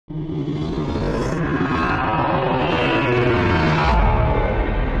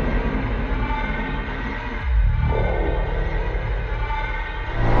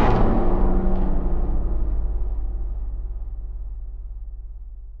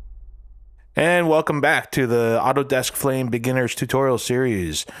And welcome back to the Autodesk Flame Beginners Tutorial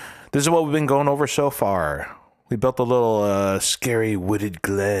Series. This is what we've been going over so far. We built a little scary wooded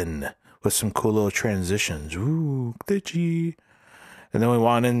glen with some cool little transitions. Ooh, glitchy. And then we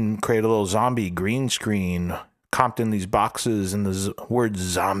went in and create a little zombie green screen. Comped in these boxes and the word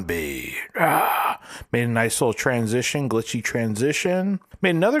zombie. Made a nice little transition, glitchy transition.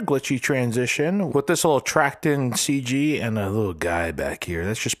 Made another glitchy transition with this little tracked in CG and a little guy back here.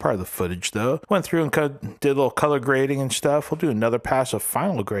 That's just part of the footage though. Went through and did a little color grading and stuff. We'll do another pass of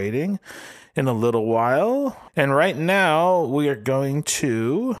final grading in a little while. And right now we are going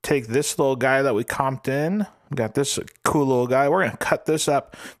to take this little guy that we comped in. We got this cool little guy. We're going to cut this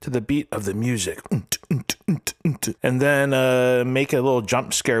up to the beat of the music. And then make a little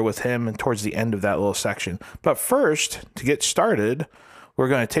jump scare with him and towards the end of that little section. But first, to get started, we're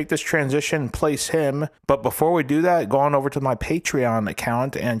going to take this transition and place him. But before we do that, go on over to my Patreon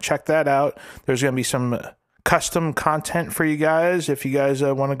account and check that out. There's going to be some custom content for you guys. If you guys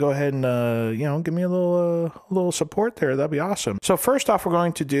want to go ahead and give me a little support there, that'd be awesome. So first off, we're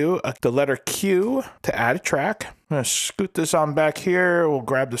going to do the letter Q to add a track. I'm going to scoot this on back here. We'll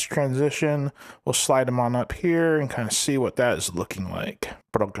grab this transition. We'll slide them on up here and kind of see what that is looking like.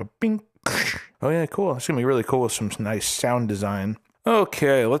 Oh yeah, cool. It's going to be really cool with some nice sound design.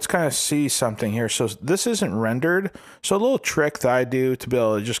 Okay, let's kind of see something here. So this isn't rendered. So a little trick that I do to be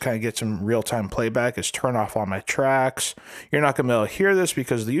able to just kind of get some real-time playback is turn off all my tracks. You're not going to be able to hear this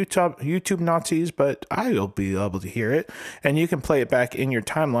because of the YouTube Nazis, but I will be able to hear it. And you can play it back in your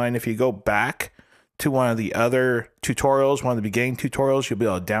timeline. If you go back to one of the other tutorials, one of the beginning tutorials, you'll be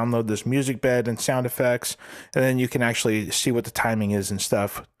able to download this music bed and sound effects. And then you can actually see what the timing is and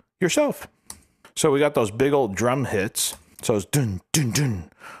stuff yourself. So we got those big old drum hits. So it's dun, dun,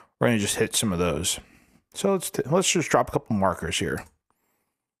 dun. We're going to just hit some of those. So let's just drop a couple markers here.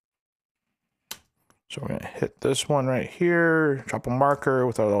 So we're going to hit this one right here, drop a marker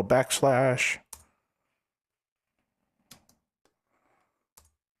with a little backslash.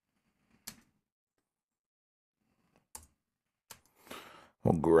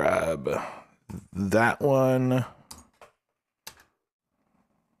 We'll grab that one.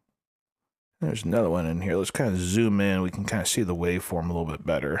 There's another one in here. Let's kind of zoom in. We can kind of see the waveform a little bit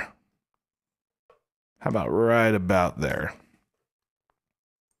better. How about right about there?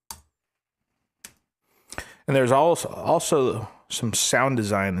 And there's also some sound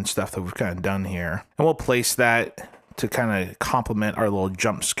design and stuff that we've kind of done here. And we'll place that to kind of complement our little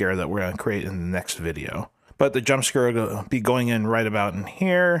jump scare that we're going to create in the next video. But the jump scare will be going in right about in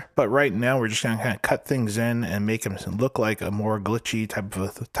here. But right now we're just going to kind of cut things in and make them look like a more glitchy type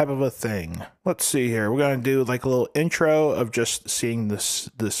of a thing. Let's see here. We're going to do like a little intro of just seeing this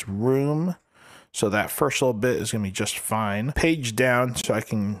room. So that first little bit is going to be just fine. Page down so I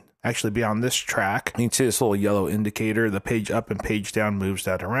can actually be on this track. You can see this little yellow indicator. The page up and page down moves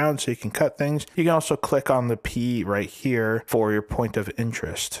that around so you can cut things. You can also click on the P right here for your point of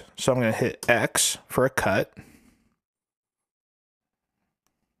interest. So I'm going to hit X for a cut.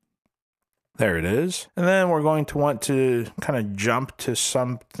 There it is. And then we're going to want to kind of jump to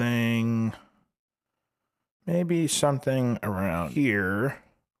something, maybe something around here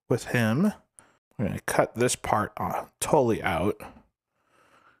with him. We're going to cut this part totally out.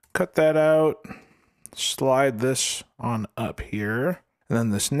 Cut that out, slide this on up here, and then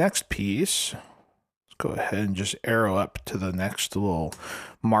this next piece, let's go ahead and just arrow up to the next little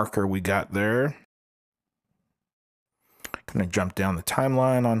marker we got there. Gonna jump down the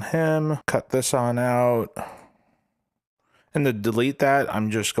timeline on him, cut this on out, and to delete that,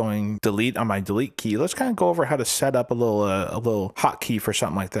 I'm just going delete on my delete key. Let's kind of go over how to set up a little hotkey for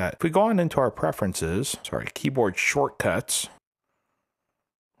something like that. If we go on into our preferences, keyboard shortcuts,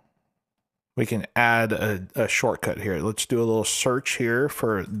 we can add a shortcut here. Let's do a little search here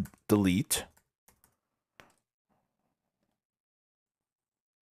for delete.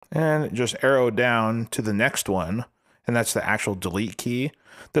 And just arrow down to the next one. And that's the actual delete key.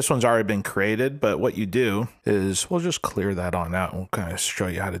 This one's already been created, but what you do is we'll just clear that on out and we'll kind of show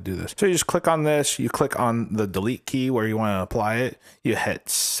you how to do this. So you just click on this, you click on the delete key where you want to apply it. You hit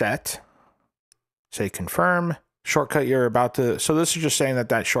set, say confirm. Shortcut you're about to, so this is just saying that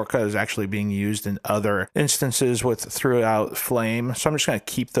that shortcut is actually being used in other instances throughout Flame. So I'm just going to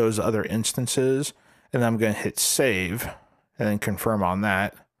keep those other instances and then I'm going to hit save and then confirm on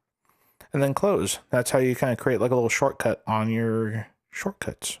that and then close. That's how you kind of create like a little shortcut on your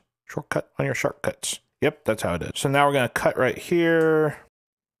Shortcuts. Shortcut on your shortcuts. Yep, that's how it is. So now we're going to cut right here.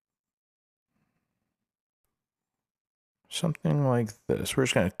 Something like this. We're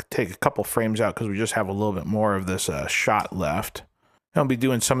just going to take a couple frames out because we just have a little bit more of this shot left. I'll be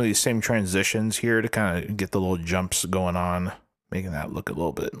doing some of these same transitions here to kind of get the little jumps going on, making that look a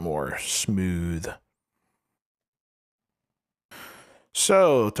little bit more smooth.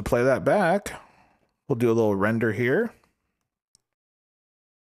 So to play that back, we'll do a little render here.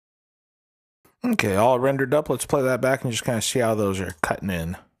 Okay, all rendered up. Let's play that back and just kind of see how those are cutting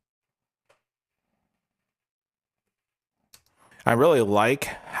in. I really like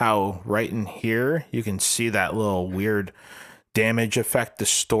how right in here you can see that little weird damage effect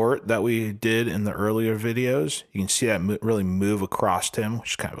distort that we did in the earlier videos. You can see that really move across him,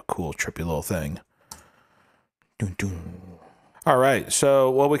 which is kind of a cool, trippy little thing. Dun, dun. All right,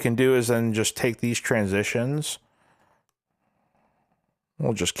 so what we can do is then just take these transitions.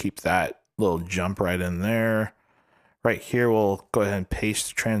 We'll just keep that little jump right in there. Right here, we'll go ahead and paste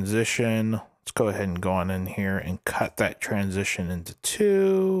the transition. Let's go ahead and go on in here and cut that transition into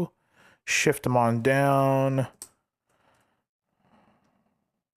two. Shift them on down.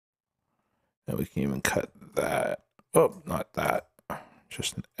 And we can even cut that. Oh, not that.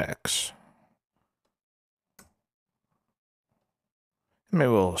 Just an X.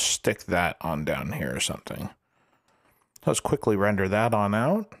 Maybe we'll stick that on down here or something. Let's quickly render that on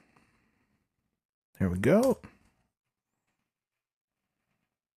out. There we go.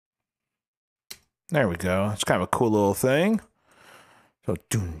 There we go. It's kind of a cool little thing. So,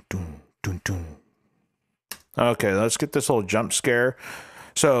 doon, doon, doon, doon. Okay, let's get this little jump scare.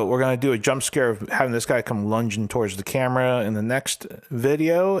 So we're going to do a jump scare of having this guy come lunging towards the camera in the next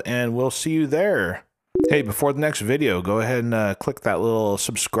video, and we'll see you there. Hey, before the next video, go ahead and click that little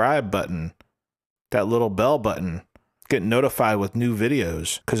subscribe button, that little bell button. Get notified with new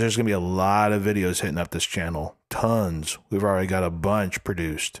videos, because there's going to be a lot of videos hitting up this channel. Tons. We've already got a bunch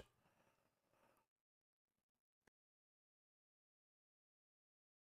produced.